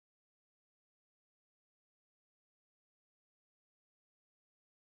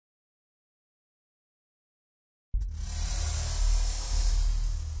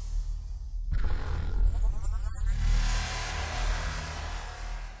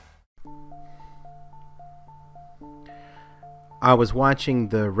I was watching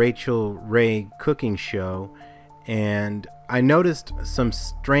the Rachael Ray cooking show, and I noticed some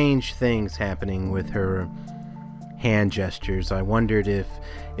strange things happening with her hand gestures. I wondered if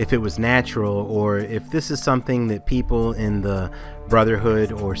it was natural, or if this is something that people in the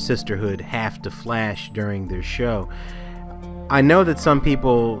brotherhood or sisterhood have to flash during their show. I know that some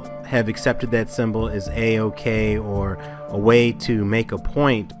people have accepted that symbol as A-OK or a way to make a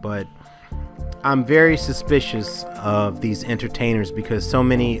point, but I'm very suspicious of these entertainers because so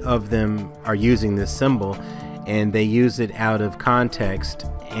many of them are using this symbol and they use it out of context,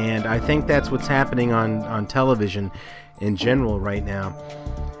 and I think that's what's happening on television in general right now.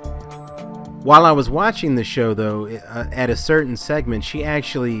 While I was watching the show, though, at a certain segment, she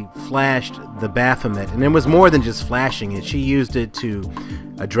actually flashed the Baphomet, and it was more than just flashing it. She used it to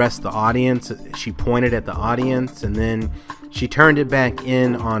address the audience. She pointed at the audience, and then she turned it back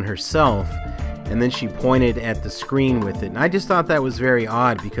in on herself, and then she pointed at the screen with it. And I just thought that was very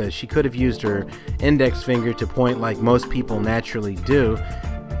odd because she could have used her index finger to point like most people naturally do,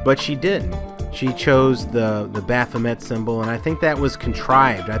 but she didn't. She chose the Baphomet symbol, and I think that was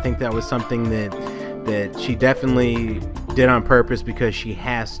contrived. I think that was something that she definitely did on purpose because she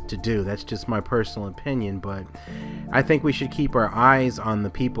has to do. That's just my personal opinion, but I think we should keep our eyes on the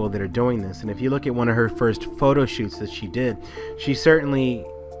people that are doing this. And if you look at one of her first photo shoots that she did, she certainly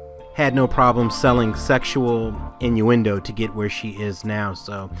had no problem selling sexual innuendo to get where she is now.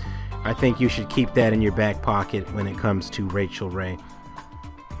 So I think you should keep that in your back pocket when it comes to Rachael Ray.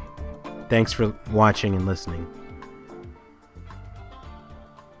 Thanks for watching and listening.